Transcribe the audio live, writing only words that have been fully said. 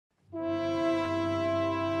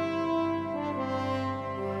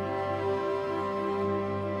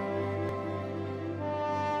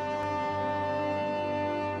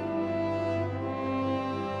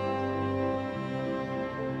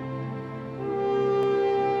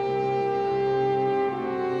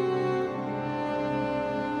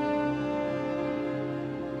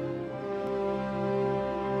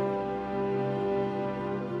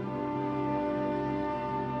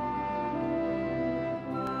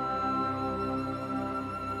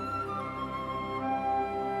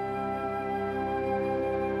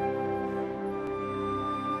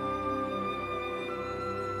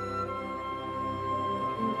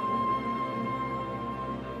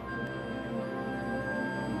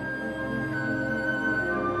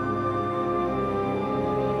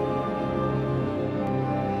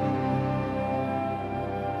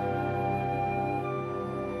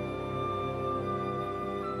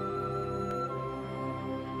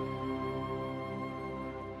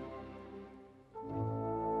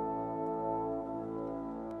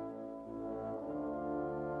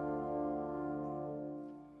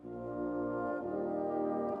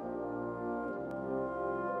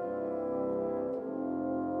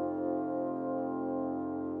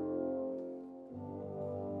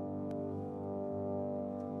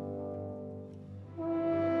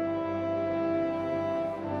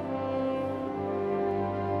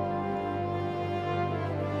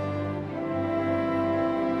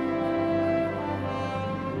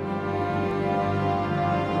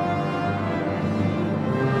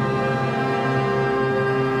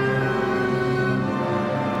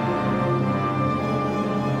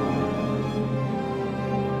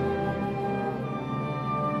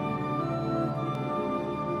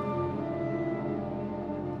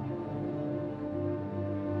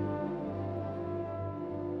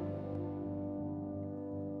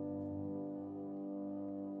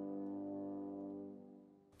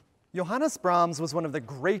Johannes Brahms was one of the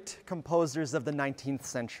great composers of the 19th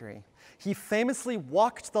century. He famously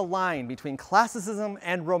walked the line between classicism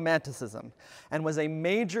and romanticism and was a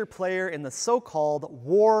major player in the so-called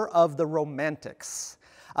War of the Romantics,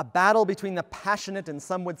 a battle between the passionate and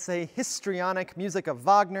some would say histrionic music of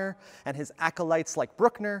Wagner and his acolytes like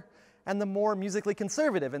Bruckner, and the more musically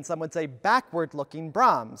conservative and some would say backward-looking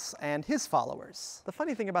Brahms and his followers. The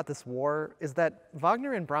funny thing about this war is that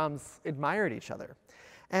Wagner and Brahms admired each other.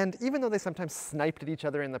 And even though they sometimes sniped at each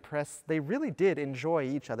other in the press, they really did enjoy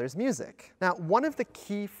each other's music. Now, one of the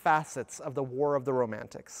key facets of the War of the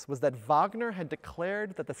Romantics was that Wagner had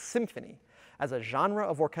declared that the symphony, as a genre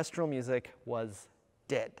of orchestral music, was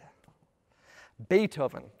dead.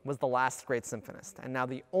 Beethoven was the last great symphonist, and now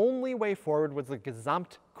the only way forward was the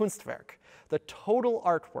Gesamtkunstwerk, the total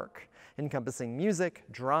artwork, encompassing music,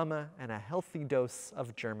 drama, and a healthy dose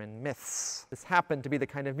of German myths. This happened to be the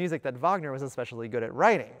kind of music that Wagner was especially good at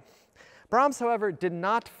writing. Brahms, however, did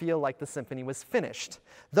not feel like the symphony was finished,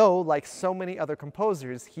 though, like so many other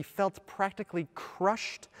composers, he felt practically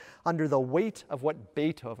crushed under the weight of what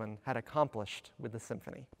Beethoven had accomplished with the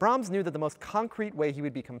symphony. Brahms knew that the most concrete way he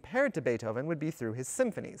would be compared to Beethoven would be through his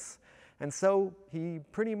symphonies, and so he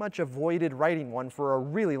pretty much avoided writing one for a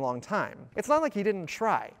really long time. It's not like he didn't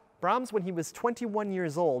try. Brahms, when he was 21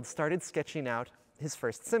 years old, started sketching out his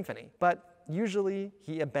first symphony, but usually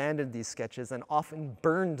he abandoned these sketches and often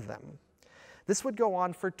burned them. This would go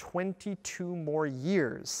on for 22 more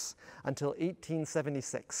years, until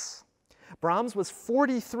 1876. Brahms was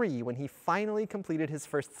 43 when he finally completed his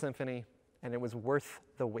first symphony, and it was worth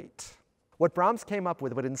the wait. What Brahms came up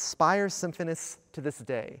with would inspire symphonists to this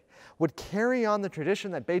day, would carry on the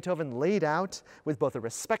tradition that Beethoven laid out with both a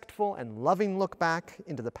respectful and loving look back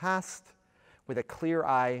into the past, with a clear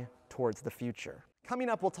eye towards the future. Coming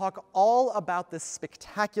up, we'll talk all about this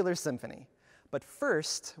spectacular symphony. But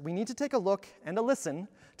first, we need to take a look and a listen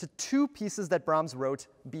to two pieces that Brahms wrote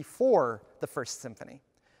before the first symphony.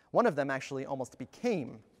 One of them actually almost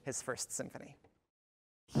became his first symphony.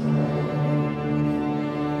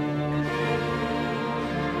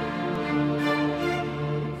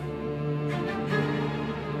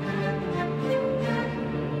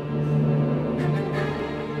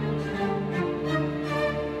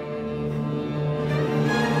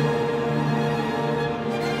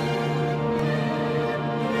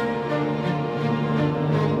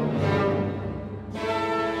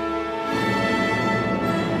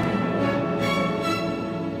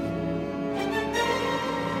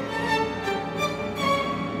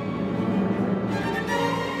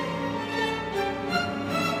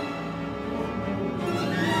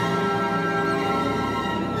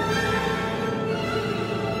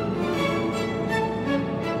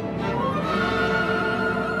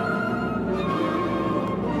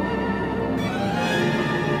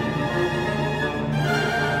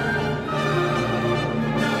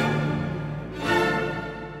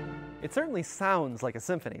 It certainly sounds like a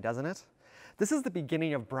symphony, doesn't it? This is the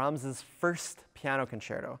beginning of Brahms's first piano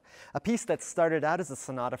concerto, a piece that started out as a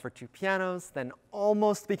sonata for two pianos, then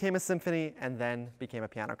almost became a symphony, and then became a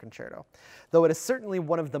piano concerto. Though it is certainly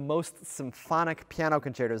one of the most symphonic piano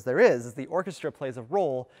concertos there is, as the orchestra plays a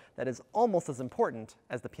role that is almost as important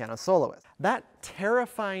as the piano soloist. That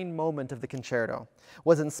terrifying moment of the concerto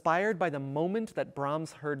was inspired by the moment that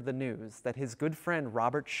Brahms heard the news that his good friend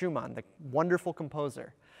Robert Schumann, the wonderful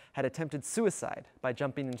composer, had attempted suicide by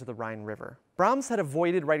jumping into the Rhine River. Brahms had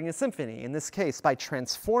avoided writing a symphony, in this case, by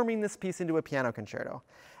transforming this piece into a piano concerto.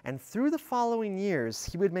 And through the following years,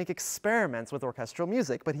 he would make experiments with orchestral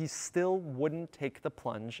music, but he still wouldn't take the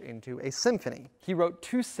plunge into a symphony. He wrote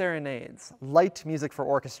two serenades, light music for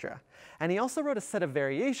orchestra, and he also wrote a set of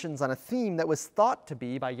variations on a theme that was thought to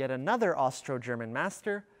be by yet another Austro-German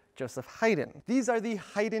master, Joseph Haydn. These are the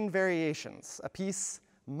Haydn variations, a piece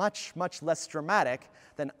much, much less dramatic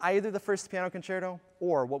than either the first piano concerto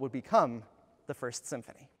or what would become the first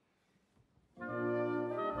symphony.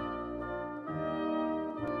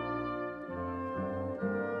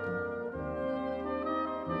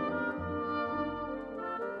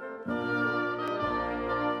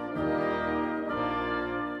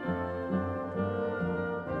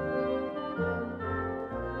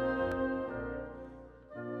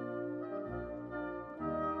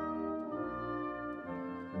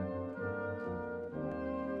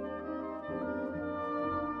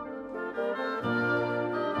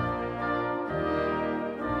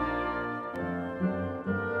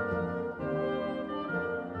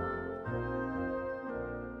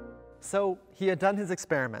 So he had done his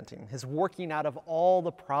experimenting, his working out of all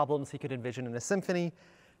the problems he could envision in a symphony,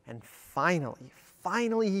 and finally,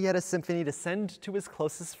 finally he had a symphony to send to his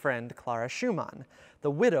closest friend, Clara Schumann,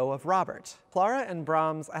 the widow of Robert. Clara and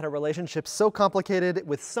Brahms had a relationship so complicated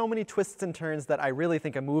with so many twists and turns that I really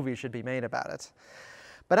think a movie should be made about it.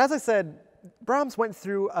 But as I said, Brahms went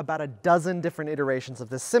through about a dozen different iterations of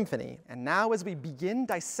this symphony, and now as we begin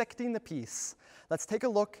dissecting the piece, let's take a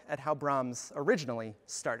look at how Brahms originally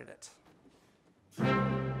started it.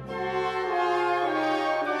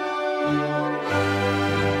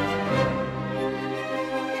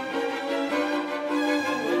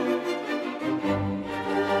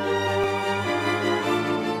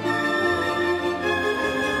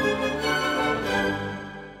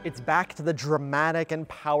 It's back to the dramatic and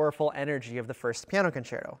powerful energy of the first piano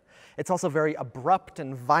concerto. It's also very abrupt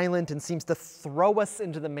and violent and seems to throw us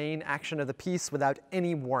into the main action of the piece without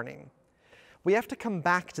any warning. We have to come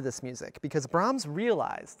back to this music because Brahms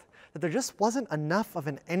realized that there just wasn't enough of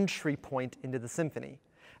an entry point into the symphony.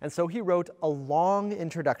 And so he wrote a long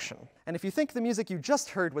introduction. And if you think the music you just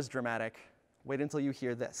heard was dramatic, wait until you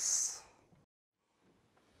hear this.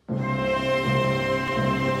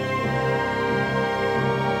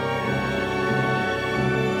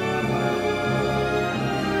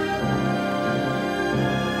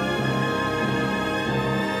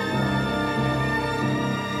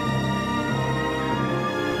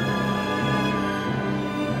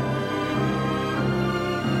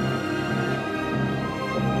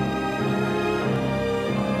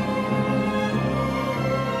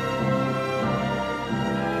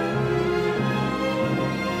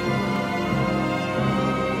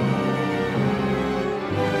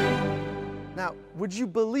 Now, would you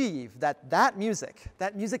believe that that music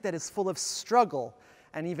that is full of struggle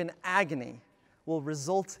and even agony, will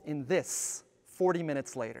result in this 40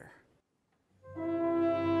 minutes later?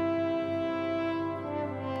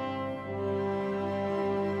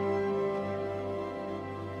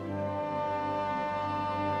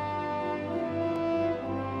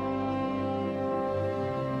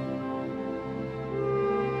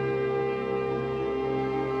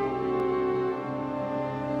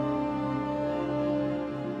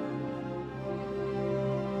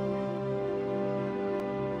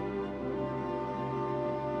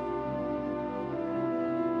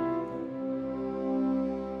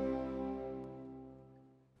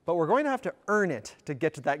 But we're going to have to earn it to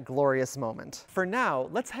get to that glorious moment. For now,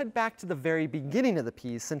 let's head back to the very beginning of the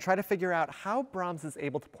piece and try to figure out how Brahms is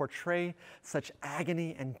able to portray such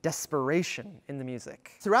agony and desperation in the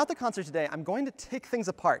music. Throughout the concert today, I'm going to take things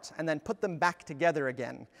apart and then put them back together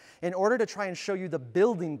again in order to try and show you the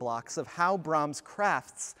building blocks of how Brahms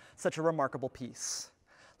crafts such a remarkable piece.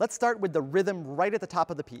 Let's start with the rhythm right at the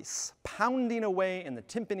top of the piece, pounding away in the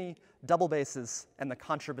timpani, double basses, and the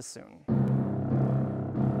contrabassoon.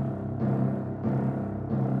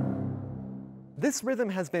 This rhythm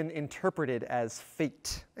has been interpreted as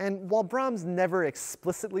fate, and while Brahms never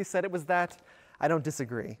explicitly said it was that, I don't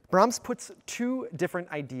disagree. Brahms puts two different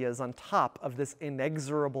ideas on top of this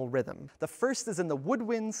inexorable rhythm. The first is in the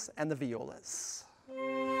woodwinds and the violas.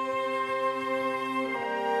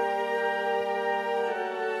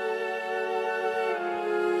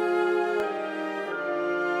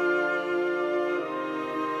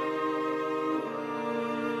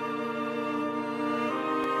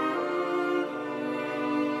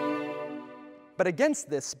 But against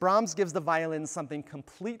this, Brahms gives the violins something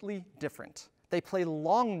completely different. They play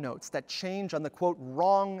long notes that change on the, quote,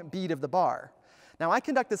 wrong beat of the bar. Now, I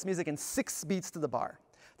conduct this music in 6 beats to the bar.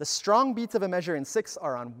 The strong beats of a measure in 6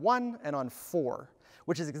 are on 1 and on 4,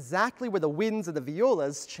 which is exactly where the winds of the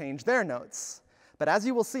violas change their notes. But as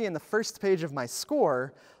you will see in the first page of my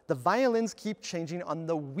score, the violins keep changing on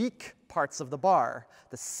the weak parts of the bar,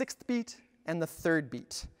 the 6th beat and the 3rd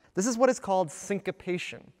beat. This is what is called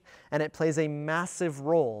syncopation, and it plays a massive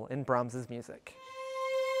role in Brahms's music.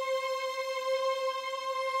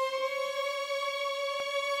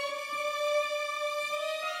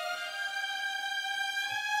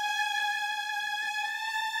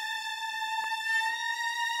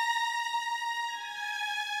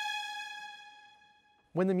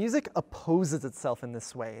 When the music opposes itself in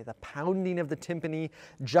this way, the pounding of the timpani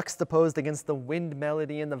juxtaposed against the wind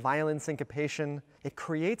melody and the violin syncopation, it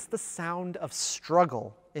creates the sound of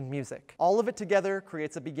struggle in music. All of it together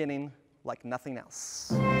creates a beginning like nothing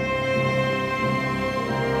else.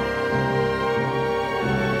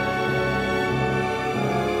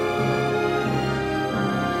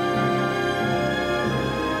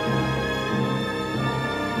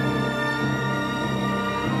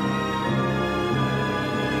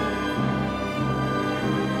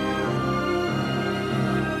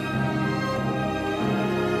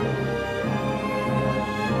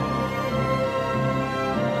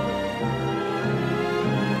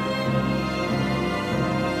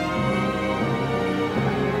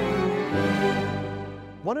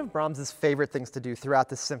 One of Brahms's favorite things to do throughout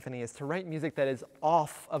this symphony is to write music that is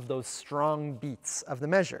off of those strong beats of the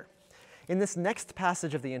measure. In this next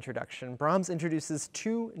passage of the introduction, Brahms introduces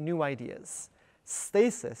two new ideas,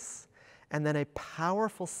 stasis, and then a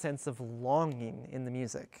powerful sense of longing in the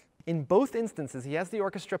music. In both instances, he has the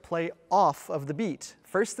orchestra play off of the beat,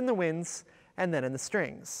 first in the winds and then in the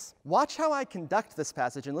strings. Watch how I conduct this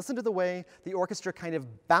passage and listen to the way the orchestra kind of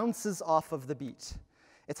bounces off of the beat.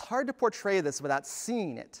 It's hard to portray this without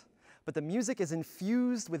seeing it, but the music is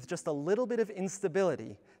infused with just a little bit of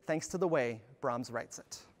instability thanks to the way Brahms writes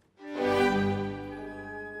it.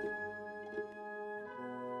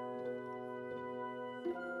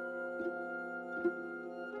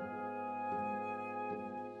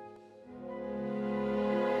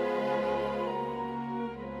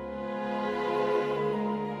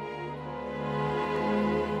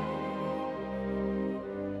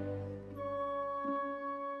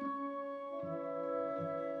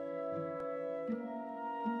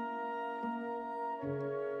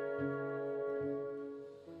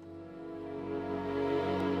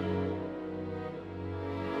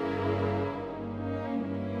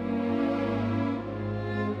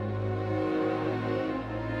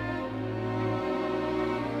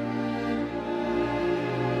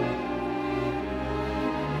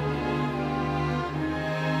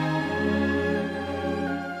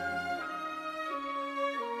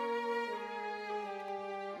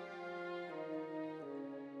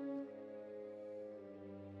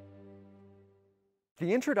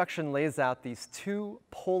 The introduction lays out these two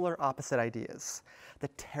polar opposite ideas, the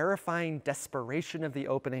terrifying desperation of the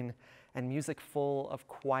opening and music full of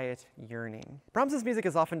quiet yearning. Brahms's music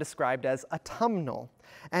is often described as autumnal,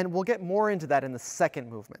 and we'll get more into that in the second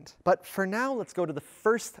movement. But for now, let's go to the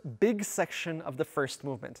first big section of the first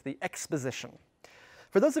movement, the exposition.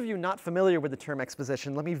 For those of you not familiar with the term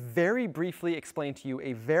exposition, let me very briefly explain to you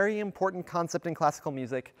a very important concept in classical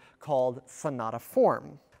music called sonata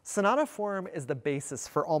form. Sonata form is the basis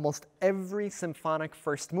for almost every symphonic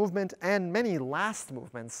first movement and many last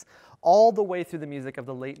movements all the way through the music of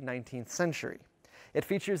the late 19th century. It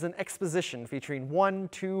features an exposition featuring 1,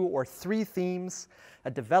 2, or 3 themes, a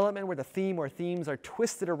development where the theme or themes are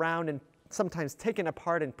twisted around and sometimes taken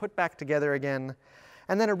apart and put back together again,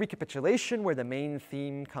 and then a recapitulation where the main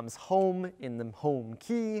theme comes home in the home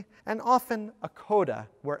key, and often a coda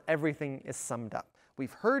where everything is summed up.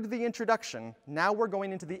 We've heard the introduction, now we're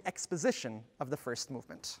going into the exposition of the first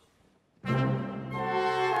movement.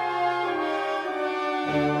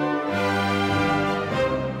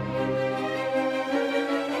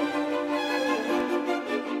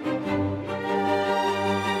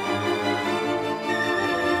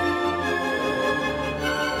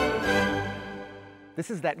 This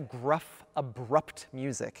is that gruff, abrupt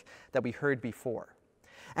music that we heard before.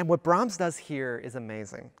 And what Brahms does here is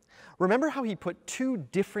amazing. Remember how he put two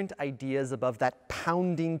different ideas above that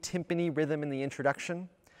pounding timpani rhythm in the introduction?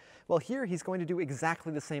 Well, here he's going to do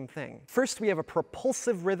exactly the same thing. First, we have a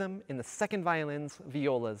propulsive rhythm in the second violins,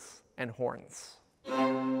 violas, and horns.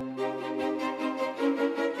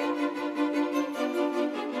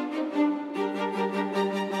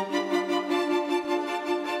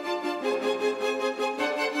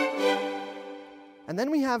 And then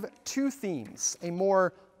we have two themes, a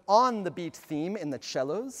more on-the-beat theme in the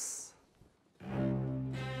cellos,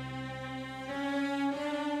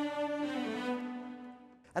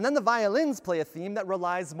 and then the violins play a theme that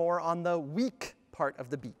relies more on the weak part of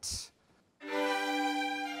the beat.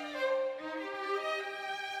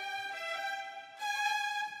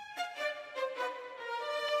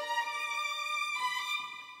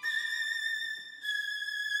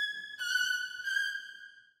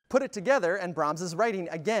 Put it together, and Brahms is writing,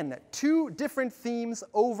 again, two different themes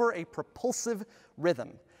over a propulsive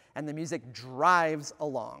rhythm, and the music drives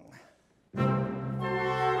along.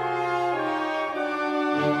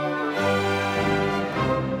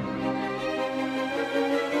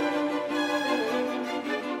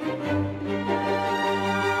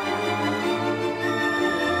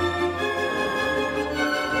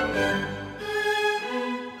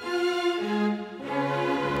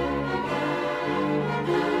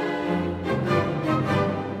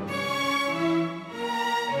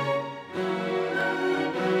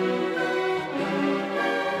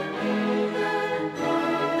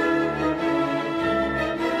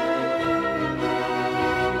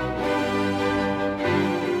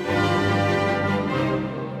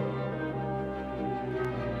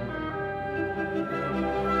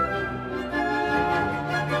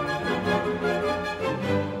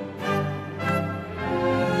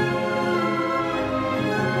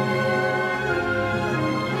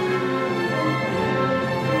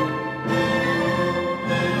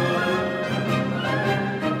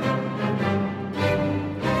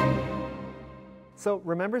 So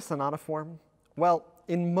remember sonata form? Well,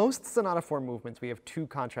 in most sonata form movements, we have two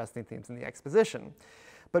contrasting themes in the exposition.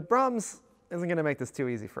 But Brahms isn't going to make this too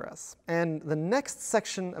easy for us. And the next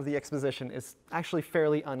section of the exposition is actually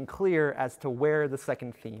fairly unclear as to where the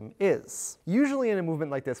second theme is. Usually in a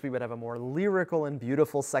movement like this, we would have a more lyrical and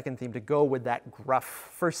beautiful second theme to go with that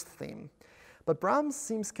gruff first theme. But Brahms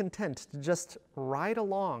seems content to just ride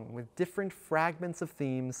along with different fragments of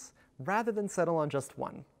themes rather than settle on just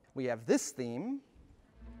one. We have this theme,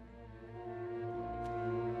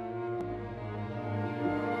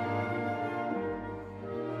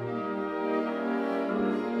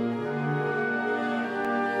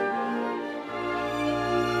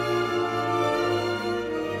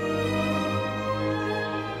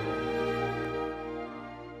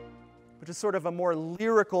 which is sort of a more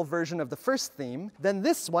lyrical version of the first theme, then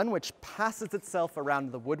this one, which passes itself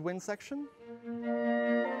around the woodwind section.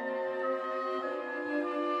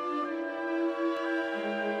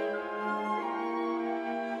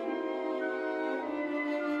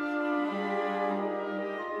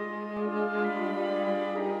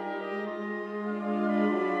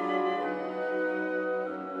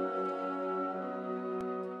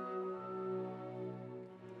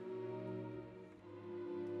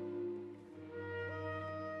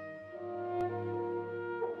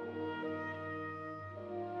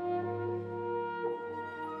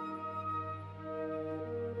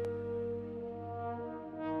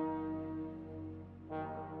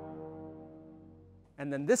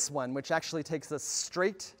 And then this one, which actually takes us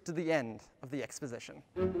straight to the end of the exposition.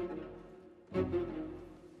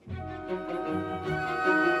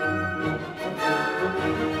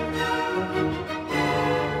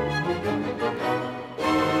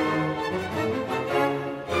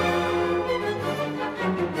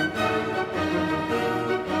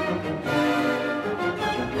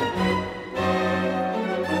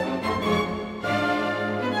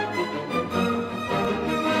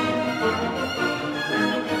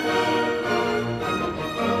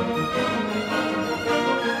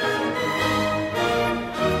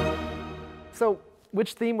 So,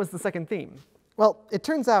 which theme was the second theme? Well, it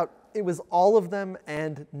turns out it was all of them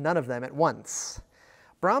and none of them at once.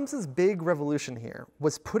 Brahms's big revolution here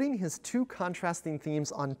was putting his two contrasting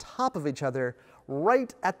themes on top of each other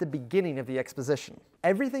right at the beginning of the exposition.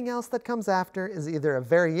 Everything else that comes after is either a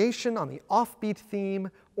variation on the offbeat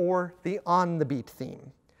theme or the on-the-beat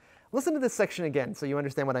theme. Listen to this section again so you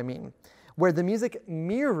understand what I mean, where the music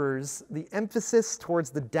mirrors the emphasis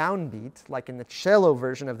towards the downbeat, like in the cello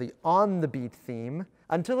version of the on-the-beat theme,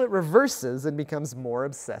 until it reverses and becomes more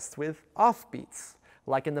obsessed with offbeats,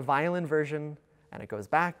 like in the violin version, and it goes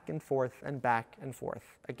back and forth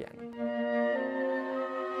again.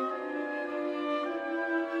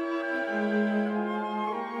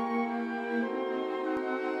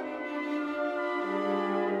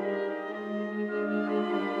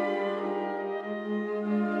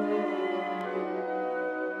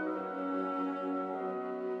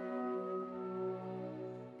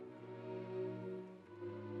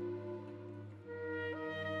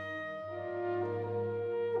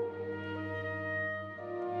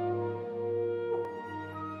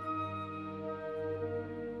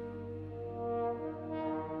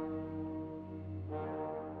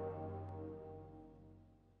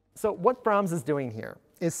 So what Brahms is doing here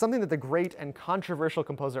is something that the great and controversial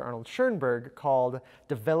composer Arnold Schoenberg called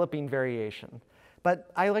developing variation.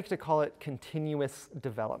 But I like to call it continuous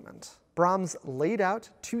development. Brahms laid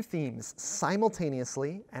out two themes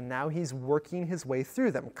simultaneously, and now he's working his way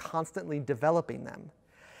through them, constantly developing them.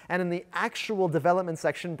 And in the actual development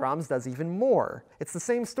section, Brahms does even more. It's the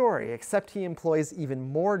same story, except he employs even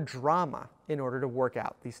more drama in order to work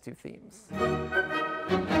out these two themes.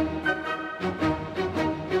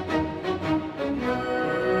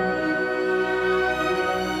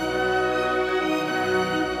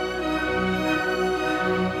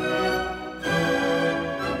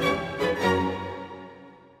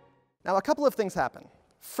 Now, a couple of things happen.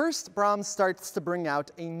 First, Brahms starts to bring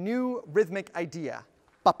out a new rhythmic idea,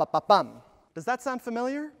 ba-ba-ba-bum. Does that sound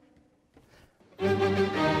familiar?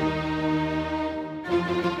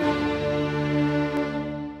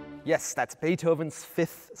 Yes, that's Beethoven's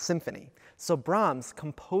Fifth Symphony. So Brahms,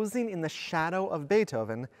 composing in the shadow of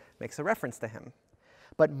Beethoven, makes a reference to him.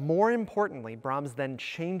 But more importantly, Brahms then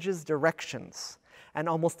changes directions and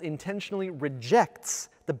almost intentionally rejects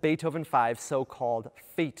the Beethoven 5 so-called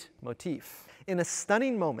fate motif. In a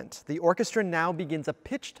stunning moment, the orchestra now begins a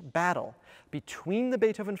pitched battle between the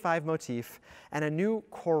Beethoven 5 motif and a new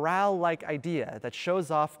chorale-like idea that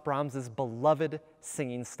shows off Brahms's beloved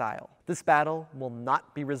singing style. This battle will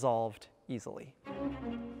not be resolved easily.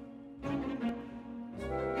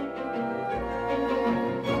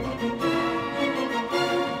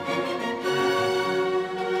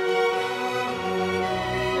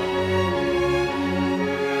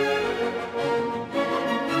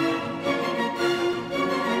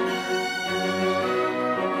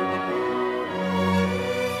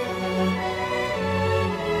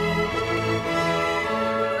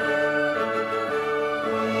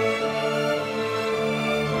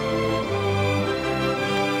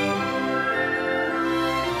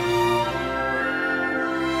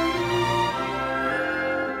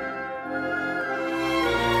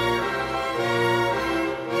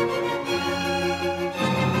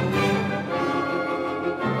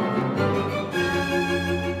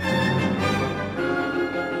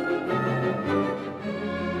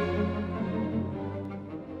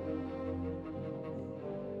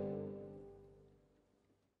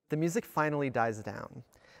 The music finally dies down,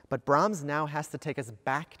 but Brahms now has to take us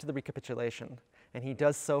back to the recapitulation, and he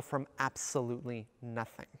does so from absolutely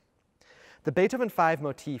nothing. The Beethoven 5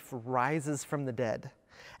 motif rises from the dead,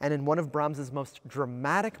 and in one of Brahms's most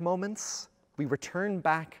dramatic moments, we return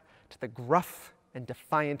back to the gruff and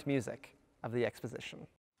defiant music of the exposition.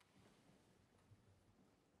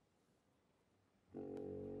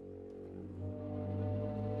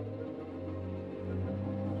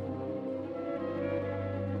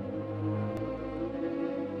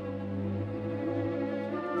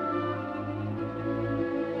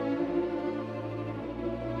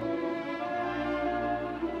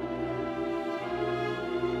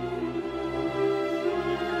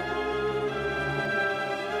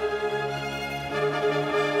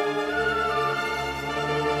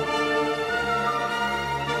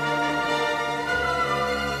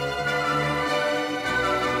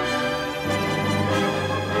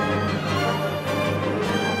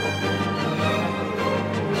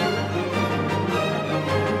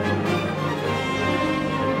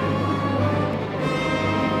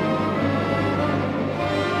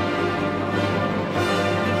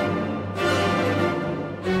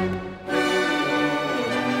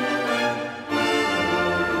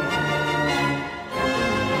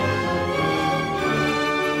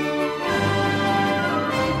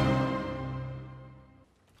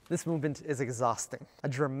 This movement is exhausting. A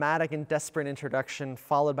dramatic and desperate introduction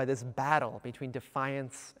followed by this battle between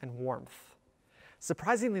defiance and warmth.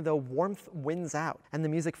 Surprisingly though, warmth wins out, and the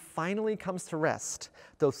music finally comes to rest,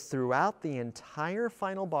 though throughout the entire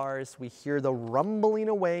final bars we hear the rumbling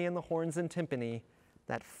away in the horns and timpani,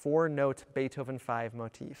 that 4-note Beethoven 5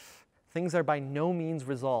 motif. Things are by no means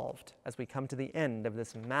resolved as we come to the end of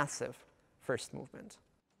this massive first movement.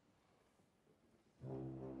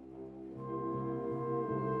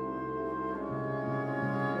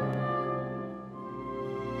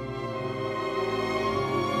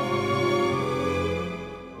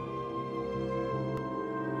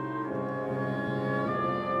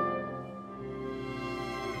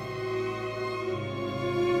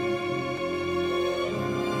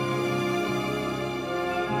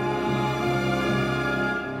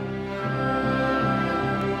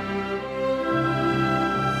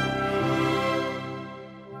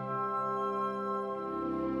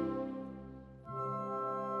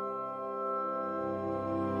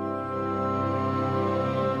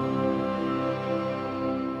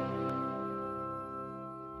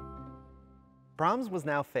 Brahms was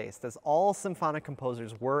now faced, as all symphonic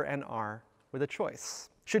composers were and are, with a choice.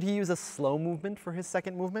 Should he use a slow movement for his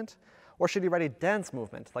second movement? Or should he write a dance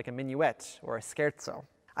movement like a minuet or a scherzo?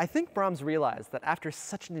 I think Brahms realized that after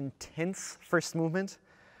such an intense first movement,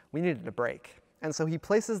 we needed a break. And so he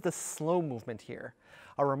places the slow movement here,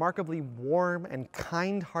 a remarkably warm and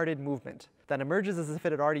kind-hearted movement that emerges as if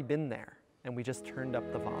it had already been there, and we just turned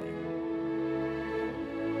up the volume.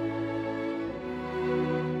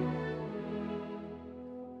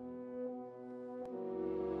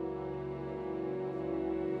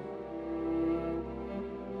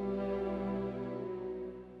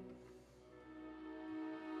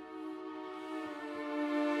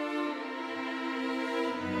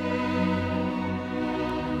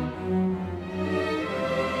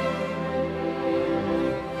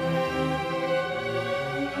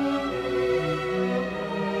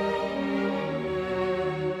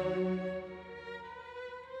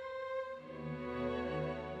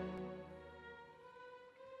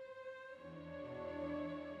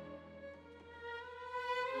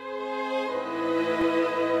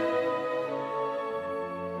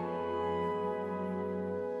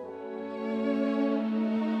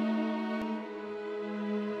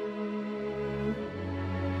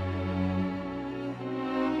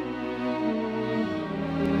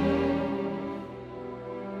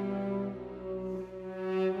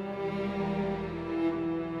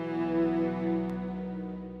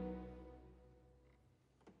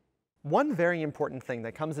 One very important thing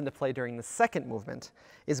that comes into play during the second movement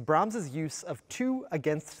is Brahms's use of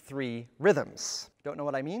 2-against-3 rhythms. Don't know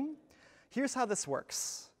what I mean? Here's how this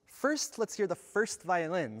works. First, let's hear the first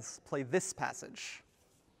violins play this passage.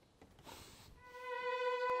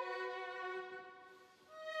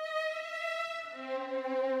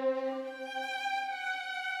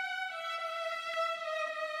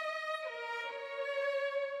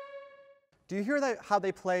 Do you hear how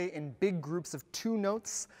they play in big groups of 2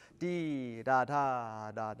 notes? Dee, da,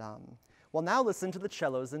 da, da, dum. Well, now listen to the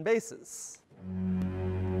cellos and basses.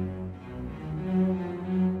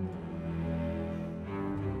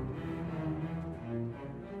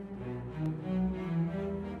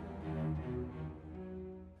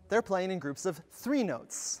 They're playing in groups of 3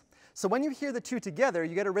 notes. So when you hear the two together,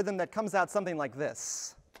 you get a rhythm that comes out something like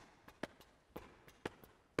this.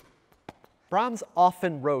 Brahms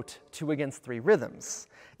often wrote 2 against 3 rhythms,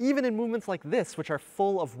 even in movements like this, which are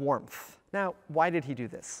full of warmth. Now, why did he do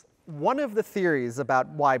this? One of the theories about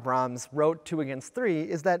why Brahms wrote 2 against 3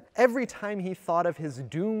 is that every time he thought of his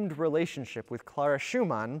doomed relationship with Clara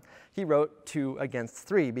Schumann, he wrote 2 against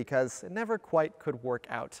 3 because it never quite could work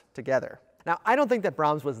out together. Now, I don't think that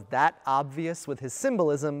Brahms was that obvious with his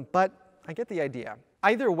symbolism, but I get the idea.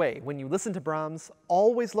 Either way, when you listen to Brahms,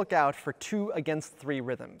 always look out for 2 against 3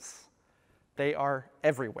 rhythms. They are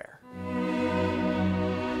everywhere.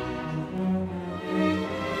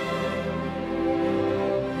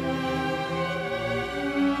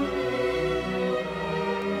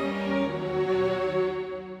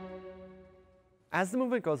 As the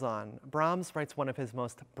movement goes on, Brahms writes one of his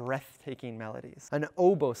most breathtaking melodies, an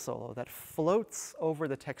oboe solo that floats over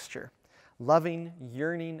the texture, loving,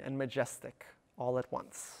 yearning, and majestic all at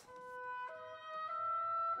once.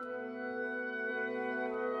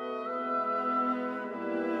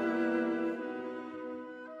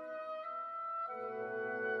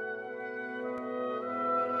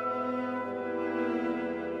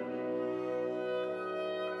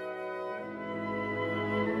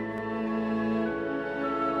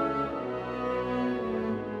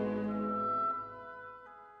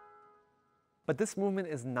 But this movement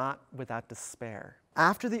is not without despair.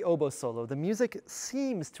 After the oboe solo, the music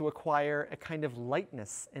seems to acquire a kind of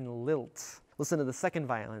lightness and lilt. Listen to the second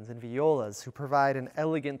violins and violas, who provide an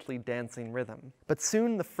elegantly dancing rhythm. But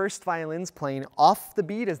soon the first violins, playing off the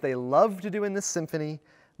beat as they love to do in this symphony,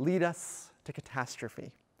 lead us to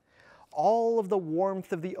catastrophe. All of the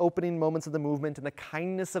warmth of the opening moments of the movement and the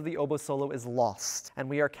kindness of the oboe solo is lost, and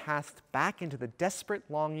we are cast back into the desperate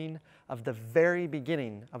longing of the very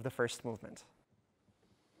beginning of the first movement.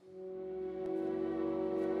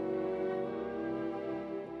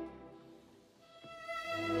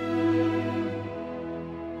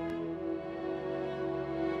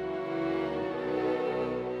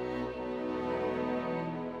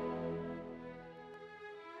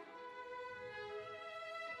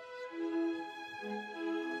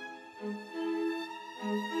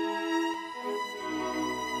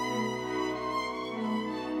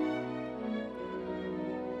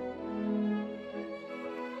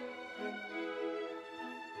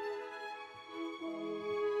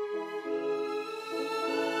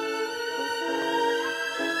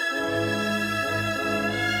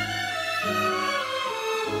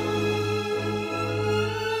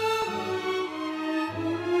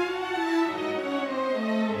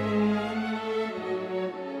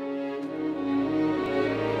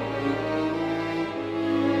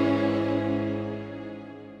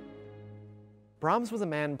 Brahms was a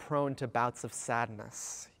man prone to bouts of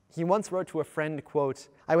sadness. He once wrote to a friend, quote,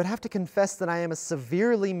 "I would have to confess that I am a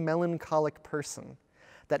severely melancholic person,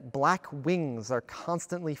 that black wings are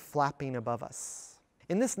constantly flapping above us."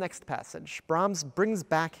 In this next passage, Brahms brings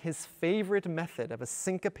back his favorite method of a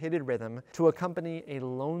syncopated rhythm to accompany a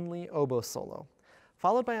lonely oboe solo,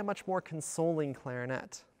 followed by a much more consoling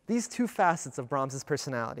clarinet. These two facets of Brahms's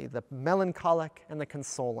personality, the melancholic and the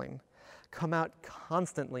consoling, come out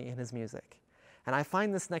constantly in his music. And I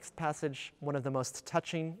find this next passage one of the most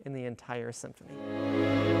touching in the entire symphony.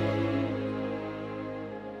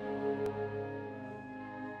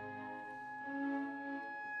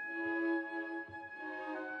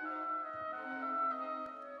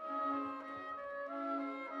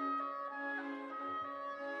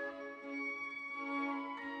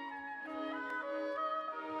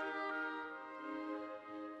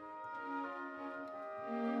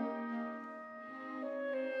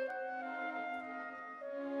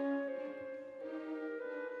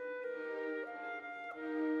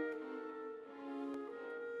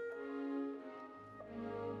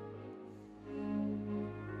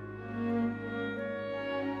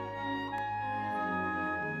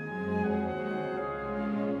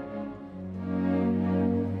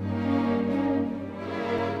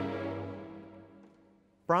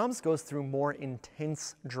 Brahms goes through more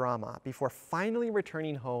intense drama before finally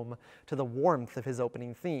returning home to the warmth of his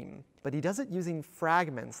opening theme. But he does it using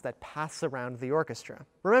fragments that pass around the orchestra.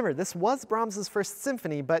 Remember, this was Brahms's first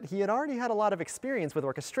symphony, but he had already had a lot of experience with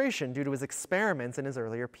orchestration due to his experiments in his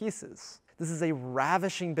earlier pieces. This is a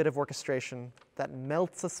ravishing bit of orchestration that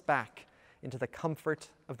melts us back into the comfort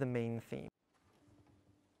of the main theme.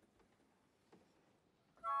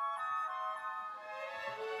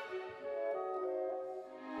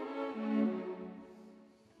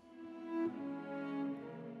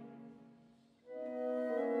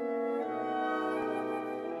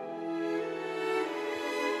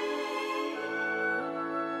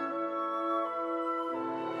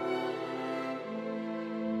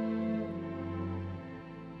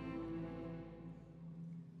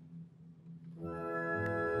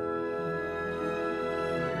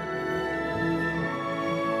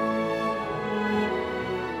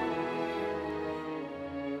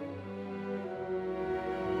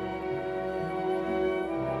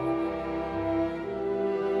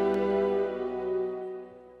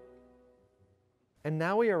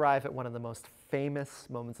 now we arrive at one of the most famous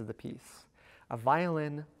moments of the piece, a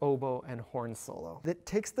violin, oboe, and horn solo that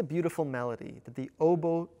takes the beautiful melody that the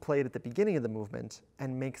oboe played at the beginning of the movement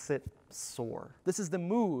and makes it soar. This is the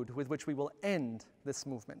mood with which we will end this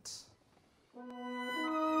movement.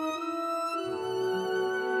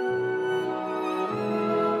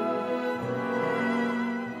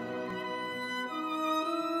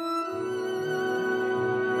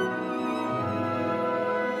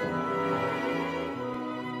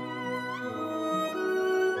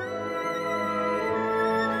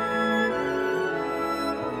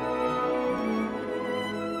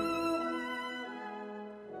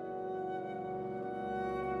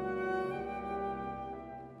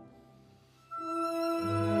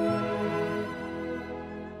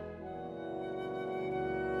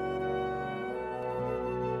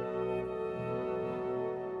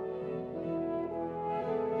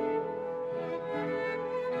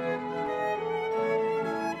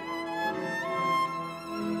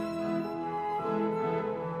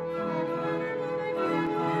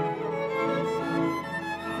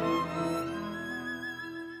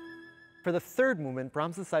 For the third movement,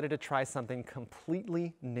 Brahms decided to try something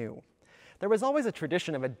completely new. There was always a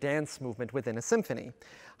tradition of a dance movement within a symphony.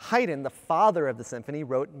 Haydn, the father of the symphony,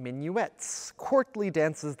 wrote minuets, courtly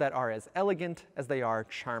dances that are as elegant as they are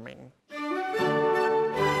charming.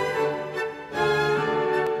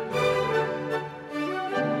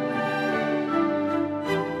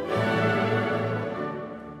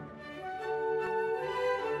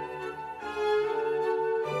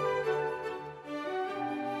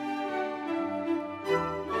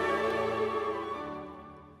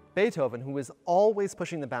 Beethoven, who was always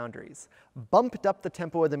pushing the boundaries, bumped up the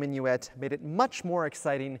tempo of the minuet, made it much more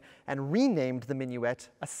exciting, and renamed the minuet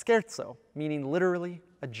a scherzo, meaning literally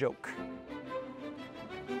a joke.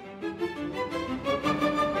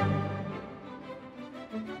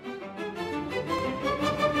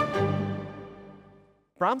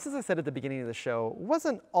 Brahms, as I said at the beginning of the show,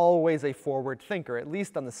 wasn't always a forward thinker, at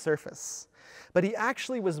least on the surface. But he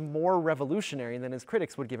actually was more revolutionary than his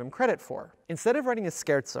critics would give him credit for. Instead of writing a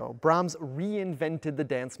scherzo, Brahms reinvented the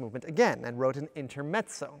dance movement again and wrote an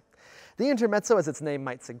intermezzo. The intermezzo, as its name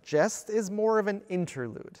might suggest, is more of an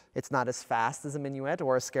interlude. It's not as fast as a minuet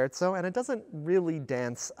or a scherzo, and it doesn't really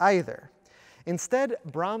dance either. Instead,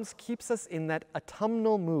 Brahms keeps us in that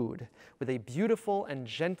autumnal mood with a beautiful and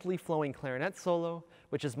gently flowing clarinet solo,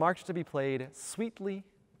 which is marked to be played sweetly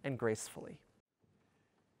and gracefully.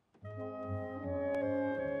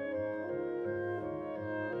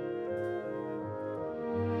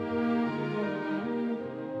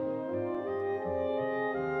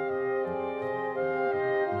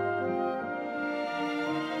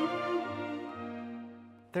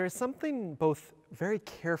 There is something both very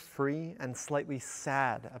carefree and slightly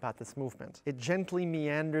sad about this movement. It gently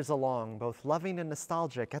meanders along, both loving and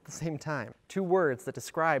nostalgic at the same time. Two words that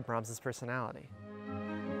describe Brahms's personality.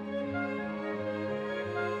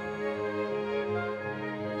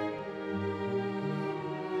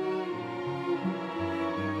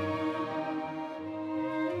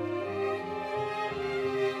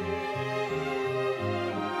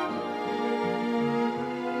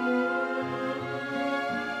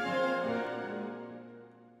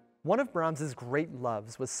 One of Brahms's great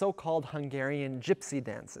loves was so-called Hungarian gypsy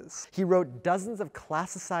dances. He wrote dozens of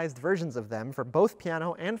classicized versions of them for both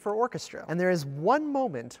piano and for orchestra. And there is one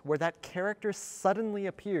moment where that character suddenly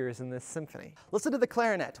appears in this symphony. Listen to the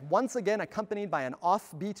clarinet, once again accompanied by an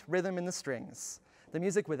offbeat rhythm in the strings. The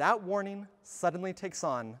music, without warning, suddenly takes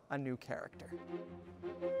on a new character.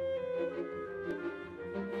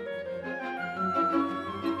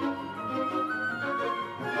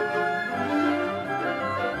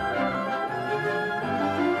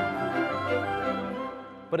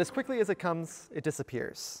 But as quickly as it comes, it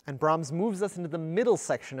disappears. And Brahms moves us into the middle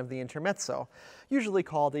section of the intermezzo, usually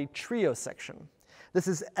called a trio section. This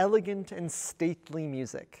is elegant and stately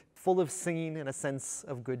music, full of singing and a sense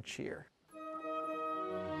of good cheer.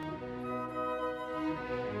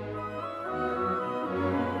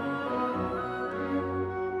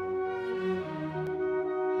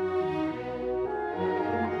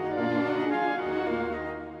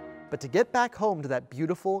 But to get back home to that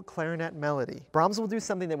beautiful clarinet melody, Brahms will do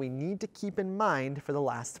something that we need to keep in mind for the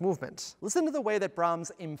last movement. Listen to the way that Brahms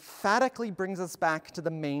emphatically brings us back to the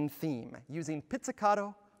main theme, using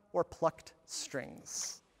pizzicato or plucked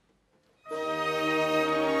strings.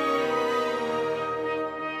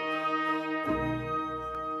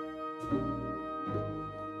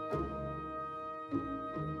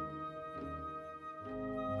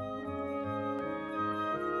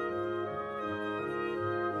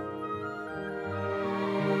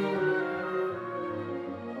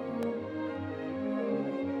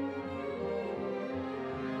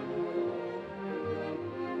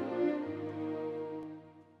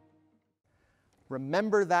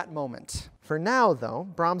 Remember that moment. For now, though,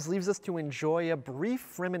 Brahms leaves us to enjoy a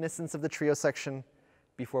brief reminiscence of the trio section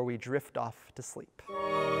before we drift off to sleep.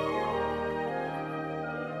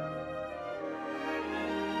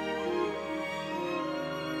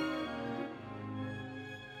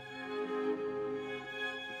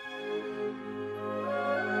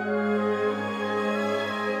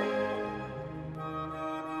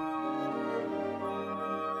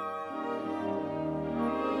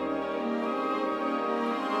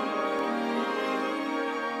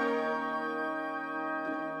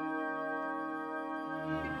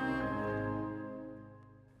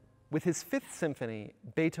 With his Fifth Symphony,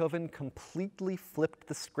 Beethoven completely flipped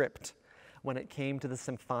the script when it came to the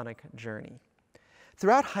symphonic journey.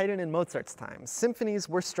 Throughout Haydn and Mozart's time, symphonies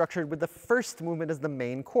were structured with the first movement as the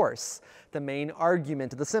main course, the main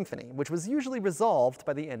argument of the symphony, which was usually resolved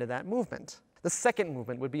by the end of that movement. The second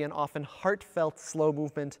movement would be an often heartfelt slow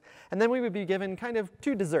movement, and then we would be given kind of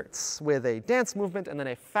two desserts, with a dance movement and then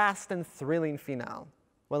a fast and thrilling finale.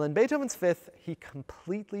 Well, in Beethoven's Fifth, he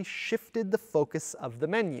completely shifted the focus of the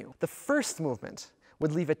menu. The first movement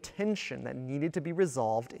would leave a tension that needed to be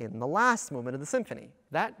resolved in the last movement of the symphony.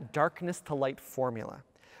 That darkness to light formula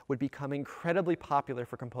would become incredibly popular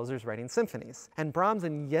for composers writing symphonies. And Brahms,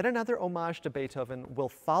 in yet another homage to Beethoven, will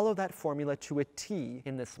follow that formula to a T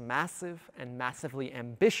in this massive and massively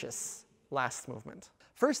ambitious last movement.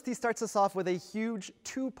 First, he starts us off with a huge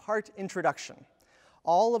two-part introduction.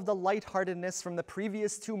 All of the lightheartedness from the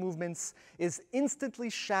previous two movements is instantly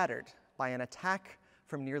shattered by an attack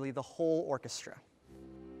from nearly the whole orchestra.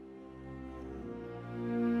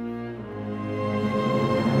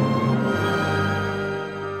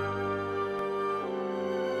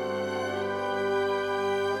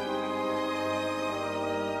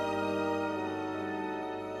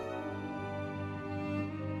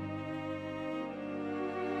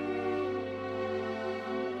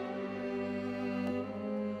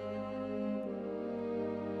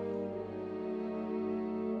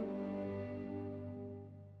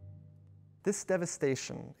 This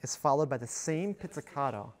devastation is followed by the same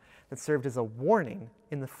pizzicato that served as a warning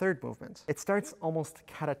in the third movement. It starts almost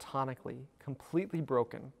catatonically, completely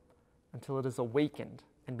broken, until it is awakened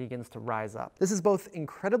and begins to rise up. This is both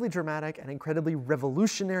incredibly dramatic and incredibly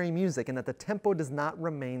revolutionary music in that the tempo does not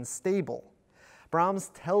remain stable. Brahms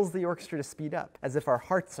tells the orchestra to speed up, as if our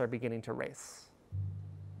hearts are beginning to race.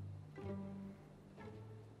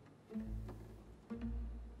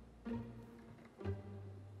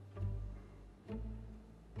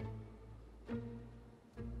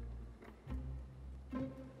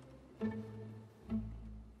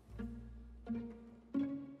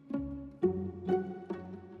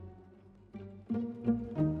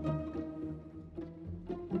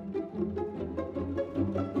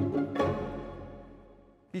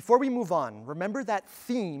 Before we move on, remember that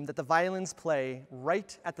theme that the violins play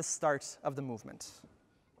right at the start of the movement.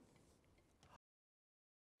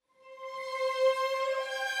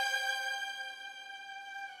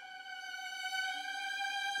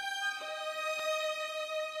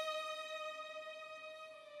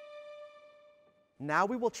 Now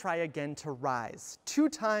we will try again to rise. 2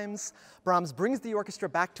 times, Brahms brings the orchestra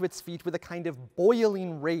back to its feet with a kind of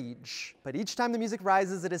boiling rage. But each time the music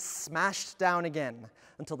rises, it is smashed down again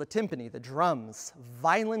until the timpani, the drums,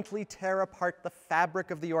 violently tear apart the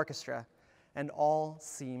fabric of the orchestra, and all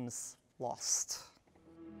seems lost.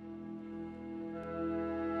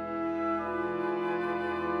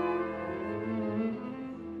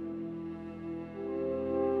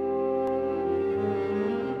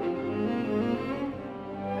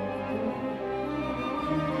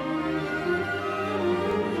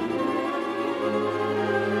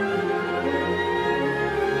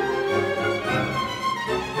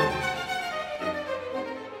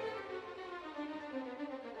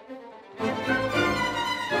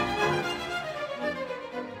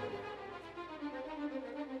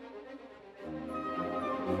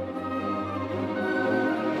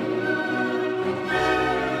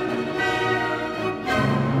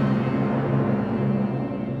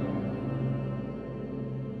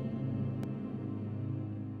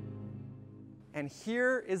 And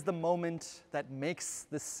here is the moment that makes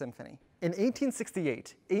this symphony. In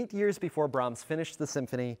 1868, 8 years before Brahms finished the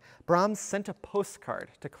symphony, Brahms sent a postcard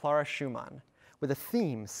to Clara Schumann with a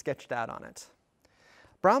theme sketched out on it.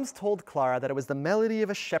 Brahms told Clara that it was the melody of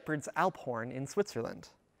a shepherd's Alp horn in Switzerland.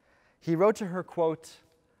 He wrote to her, quote,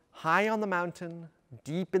 "High on the mountain,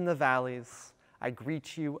 deep in the valleys, I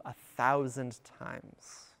greet you 1,000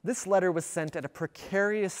 times." This letter was sent at a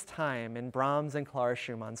precarious time in Brahms and Clara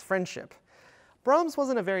Schumann's friendship. Brahms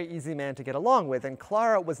wasn't a very easy man to get along with, and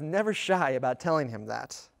Clara was never shy about telling him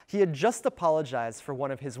that. He had just apologized for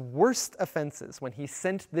one of his worst offenses when he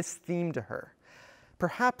sent this theme to her,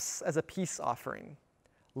 perhaps as a peace offering.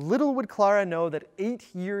 Little would Clara know that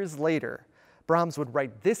 8 years later, Brahms would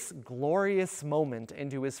write this glorious moment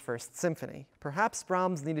into his First Symphony. Perhaps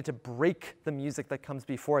Brahms needed to break the music that comes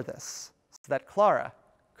before this, so that Clara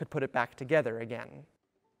could put it back together again.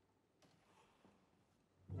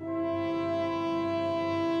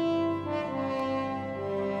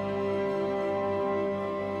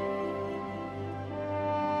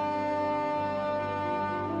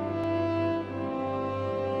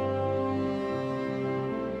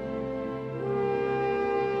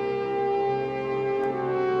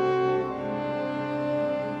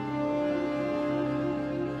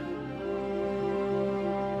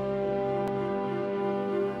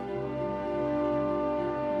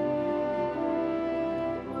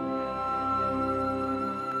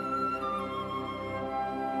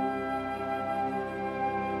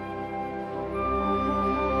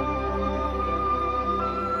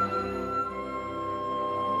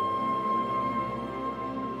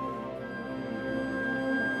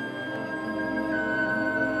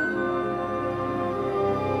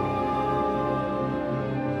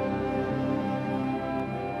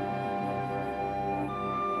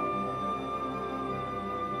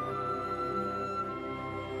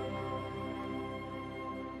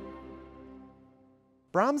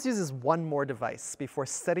 Brahms uses one more device before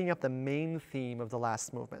setting up the main theme of the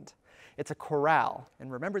last movement. It's a chorale,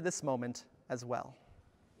 and remember this moment as well.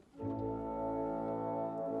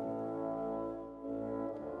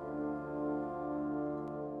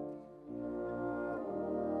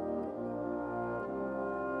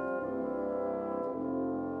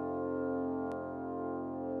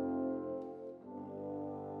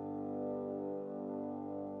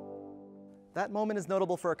 That moment is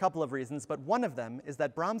notable for a couple of reasons, but one of them is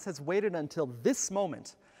that Brahms has waited until this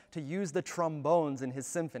moment to use the trombones in his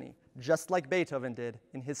symphony, just like Beethoven did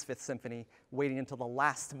in his Fifth Symphony, waiting until the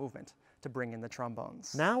last movement to bring in the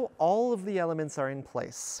trombones. Now all of the elements are in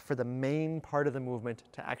place for the main part of the movement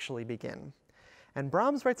to actually begin. And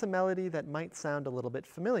Brahms writes a melody that might sound a little bit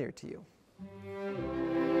familiar to you.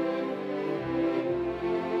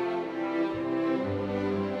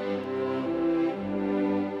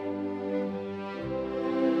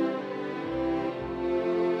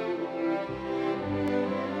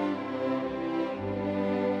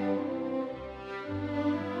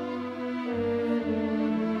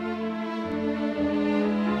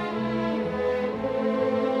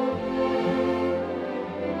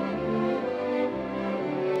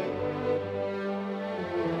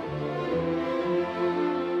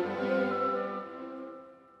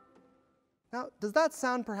 Now, does that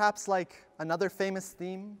sound perhaps like another famous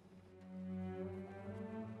theme?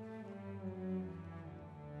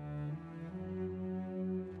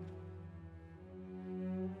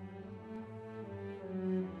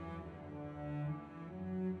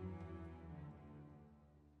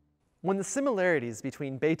 When the similarities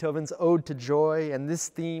between Beethoven's Ode to Joy and this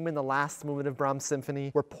theme in the last movement of Brahms'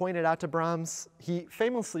 symphony were pointed out to Brahms, he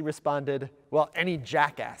famously responded, "Well, any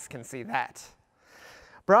jackass can see that."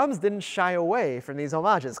 Brahms didn't shy away from these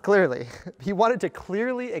homages, clearly. He wanted to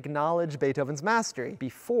clearly acknowledge Beethoven's mastery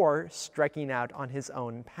before striking out on his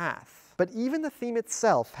own path. But even the theme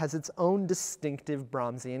itself has its own distinctive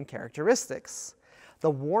Brahmsian characteristics.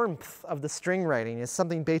 The warmth of the string writing is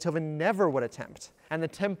something Beethoven never would attempt, and the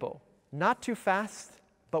tempo, not too fast,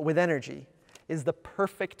 but with energy, is the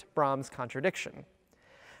perfect Brahms contradiction.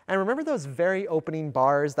 And remember those very opening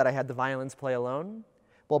bars that I had the violins play alone?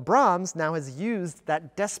 Well, Brahms now has used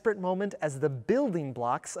that desperate moment as the building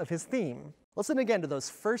blocks of his theme. Listen again to those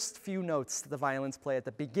first few notes that the violins play at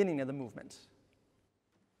the beginning of the movement.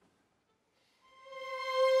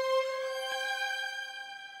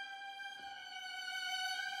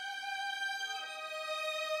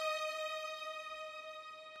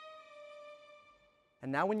 And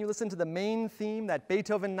now when you listen to the main theme, that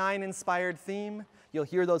Beethoven 9-inspired theme, you'll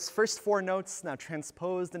hear those first 4 notes now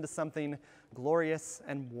transposed into something glorious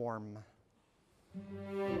and warm.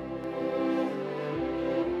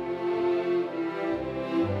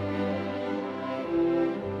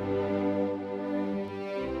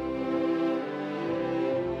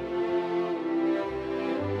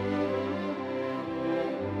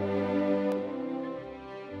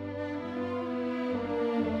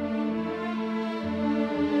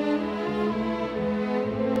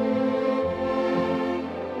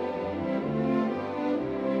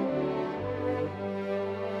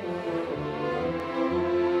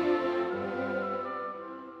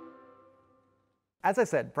 As I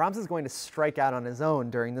said, Brahms is going to strike out on his own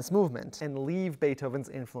during this movement and leave Beethoven's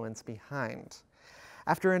influence behind.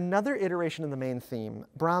 After another iteration of the main theme,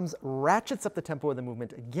 Brahms ratchets up the tempo of the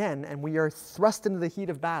movement again, and we are thrust into the heat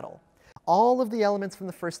of battle. All of the elements from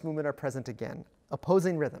the first movement are present again,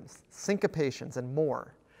 opposing rhythms, syncopations, and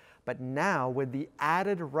more. But now with the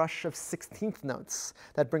added rush of 16th notes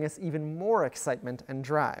that bring us even more excitement and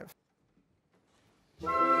drive.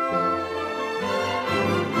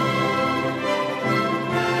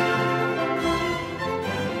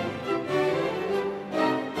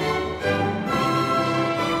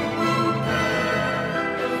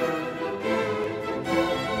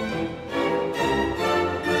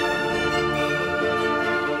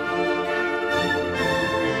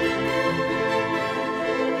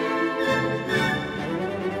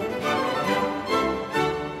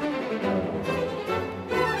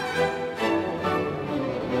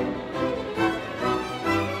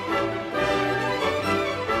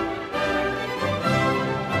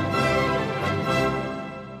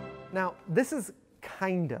 Now, this is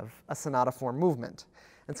kind of a sonata form movement,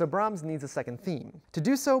 and so Brahms needs a second theme. To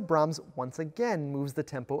do so, Brahms once again moves the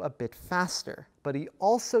tempo a bit faster, but he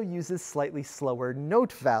also uses slightly slower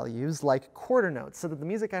note values like quarter notes so that the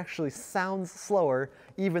music actually sounds slower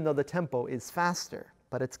even though the tempo is faster.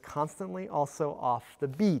 But it's constantly also off the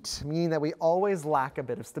beat, meaning that we always lack a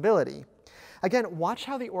bit of stability. Again, watch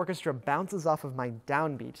how the orchestra bounces off of my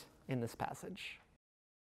downbeat in this passage.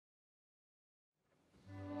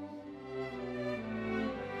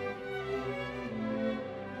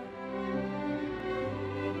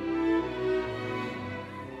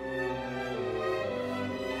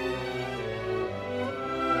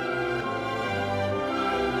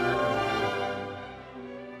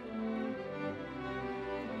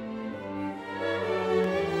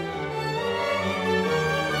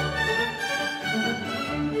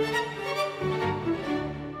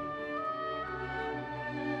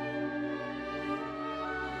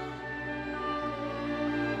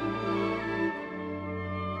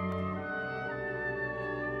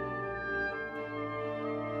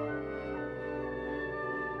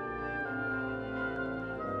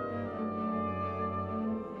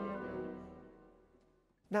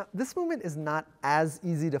 Now, this movement is not as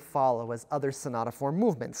easy to follow as other sonata form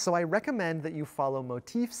movements, so I recommend that you follow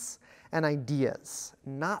motifs and ideas,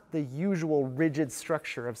 not the usual rigid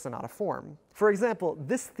structure of sonata form. For example,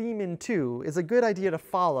 this theme in 2 is a good idea to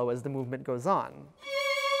follow as the movement goes on.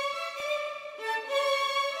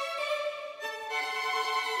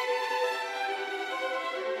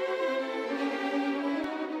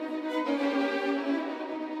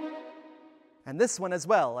 And this one as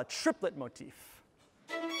well, a triplet motif.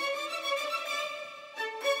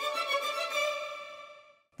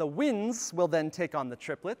 The winds will then take on the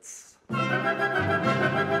triplets.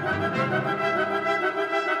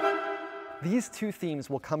 These two themes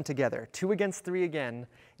will come together, 2 against 3 again,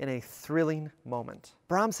 in a thrilling moment.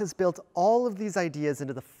 Brahms has built all of these ideas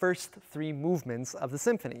into the first 3 movements of the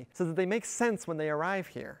symphony, so that they make sense when they arrive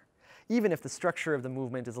here, even if the structure of the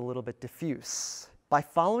movement is a little bit diffuse. By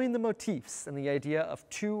following the motifs and the idea of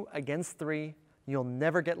 2 against 3, you'll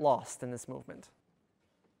never get lost in this movement.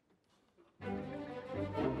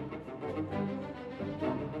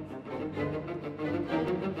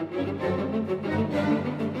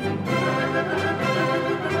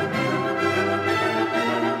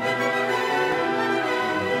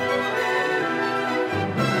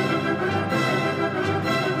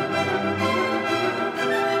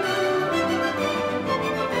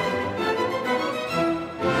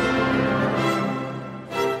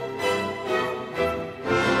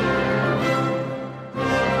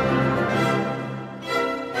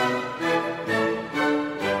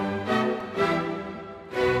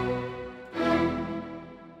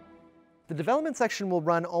 The development section will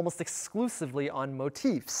run almost exclusively on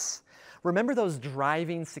motifs. Remember those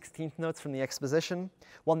driving 16th notes from the exposition?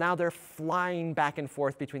 Well, now they're flying back and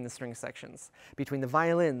forth between the string sections, between the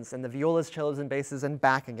violins and the violas, cellos, and basses, and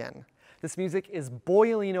back again. This music is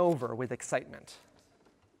boiling over with excitement.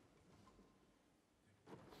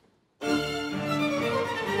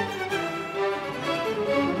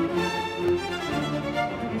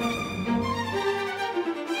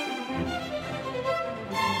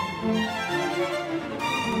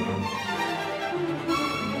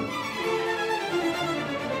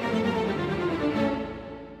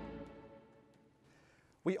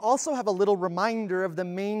 We also have a little reminder of the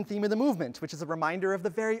main theme of the movement, which is a reminder of the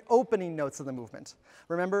very opening notes of the movement.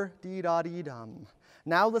 Remember, dee-da-dee-dum.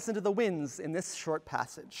 Now listen to the winds in this short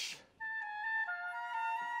passage.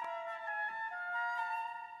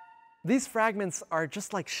 These fragments are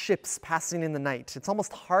just like ships passing in the night. It's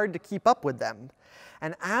almost hard to keep up with them.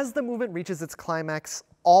 And as the movement reaches its climax,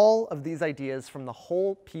 all of these ideas from the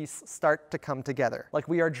whole piece start to come together, like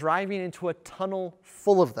we are driving into a tunnel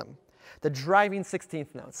full of them. The driving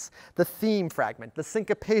 16th notes, the theme fragment, the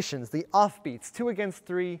syncopations, the offbeats, 2 against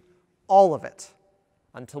 3, all of it,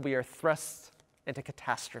 until we are thrust into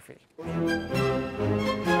catastrophe.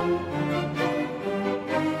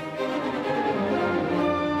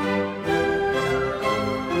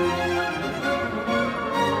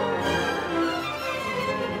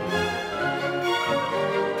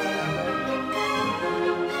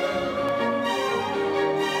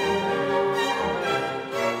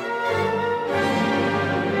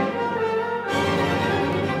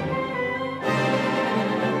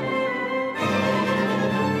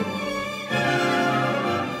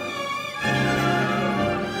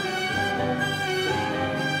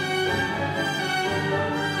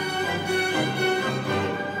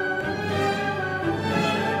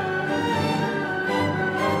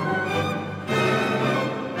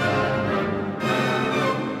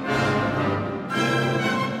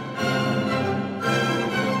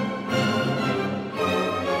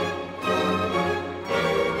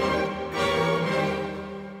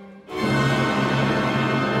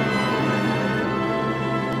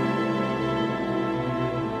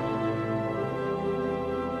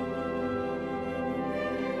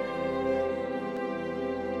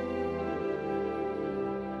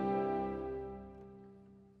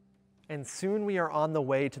 And soon we are on the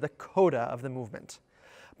way to the coda of the movement.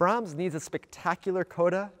 Brahms needs a spectacular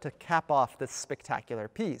coda to cap off this spectacular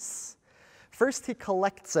piece. First, he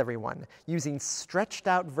collects everyone using stretched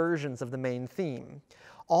out versions of the main theme,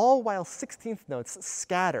 all while 16th notes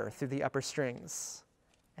scatter through the upper strings.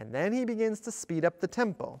 And then he begins to speed up the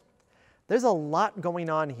tempo. There's a lot going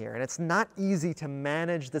on here, and it's not easy to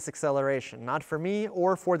manage this acceleration, not for me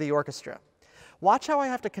or for the orchestra. Watch how I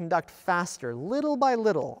have to conduct faster, little by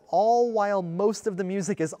little, all while most of the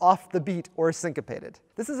music is off the beat or syncopated.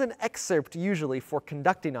 This is an excerpt usually for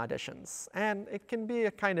conducting auditions, and it can be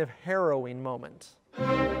a kind of harrowing moment.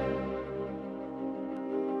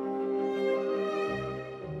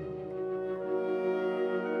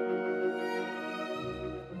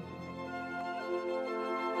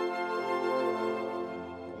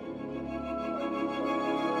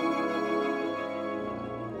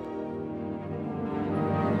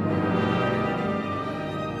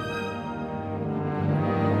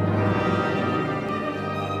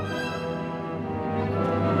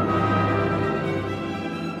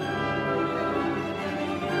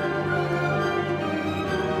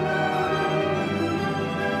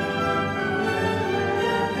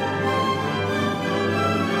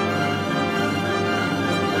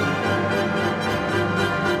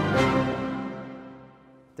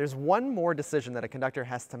 There's one more decision that a conductor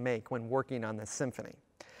has to make when working on this symphony.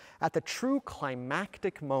 At the true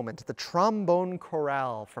climactic moment, the trombone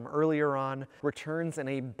chorale from earlier on returns in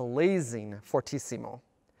a blazing fortissimo.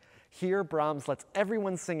 Here, Brahms lets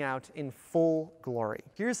everyone sing out in full glory.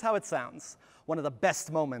 Here's how it sounds, one of the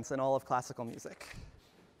best moments in all of classical music.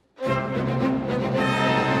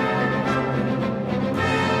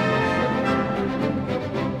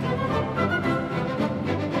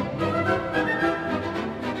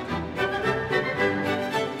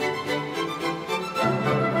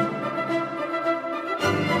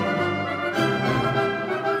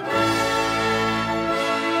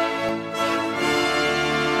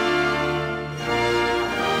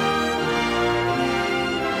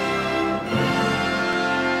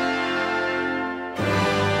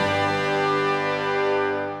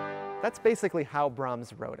 That's basically how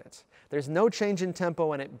Brahms wrote it. There's no change in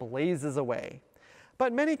tempo and it blazes away.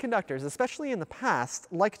 But many conductors, especially in the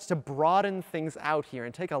past, liked to broaden things out here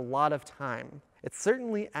and take a lot of time. It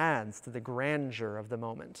certainly adds to the grandeur of the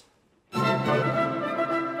moment.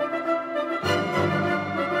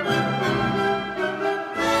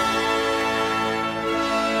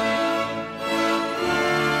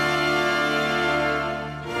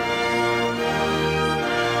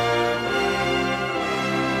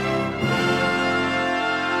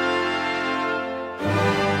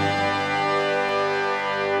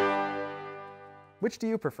 Which do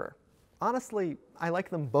you prefer? Honestly, I like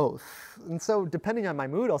them both. And so depending on my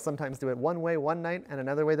mood, I'll sometimes do it one way one night and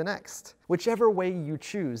another way the next. Whichever way you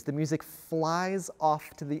choose, the music flies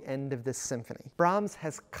off to the end of this symphony. Brahms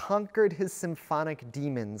has conquered his symphonic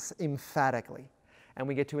demons emphatically, and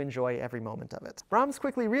we get to enjoy every moment of it. Brahms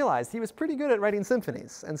quickly realized he was pretty good at writing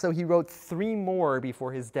symphonies, and so he wrote 3 more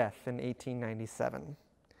before his death in 1897.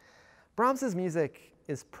 Brahms's music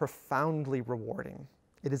is profoundly rewarding.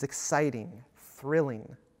 It is exciting,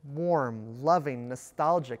 thrilling, warm, loving,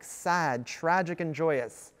 nostalgic, sad, tragic, and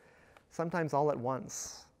joyous, sometimes all at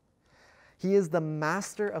once. He is the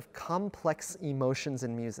master of complex emotions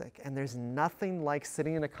in music, and there's nothing like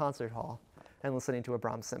sitting in a concert hall and listening to a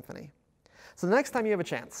Brahms symphony. So the next time you have a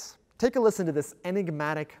chance, take a listen to this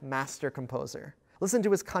enigmatic master composer. Listen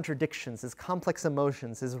to his contradictions, his complex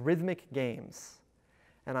emotions, his rhythmic games.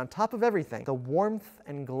 And on top of everything, the warmth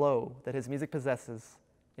and glow that his music possesses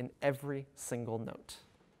in every single note.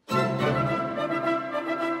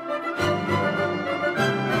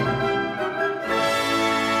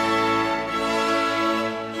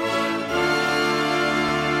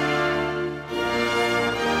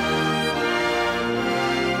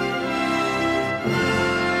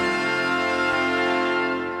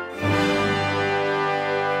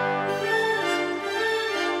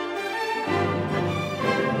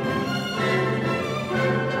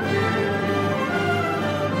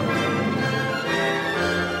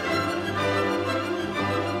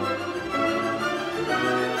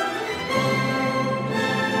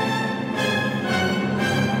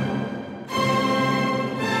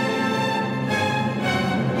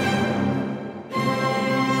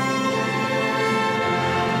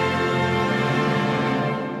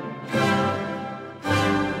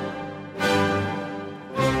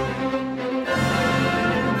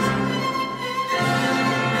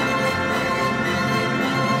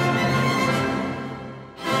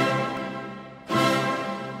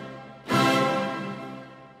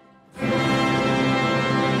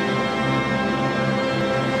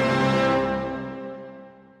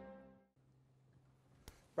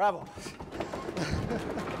 Bravo.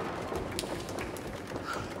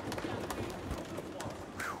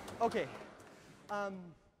 Okay.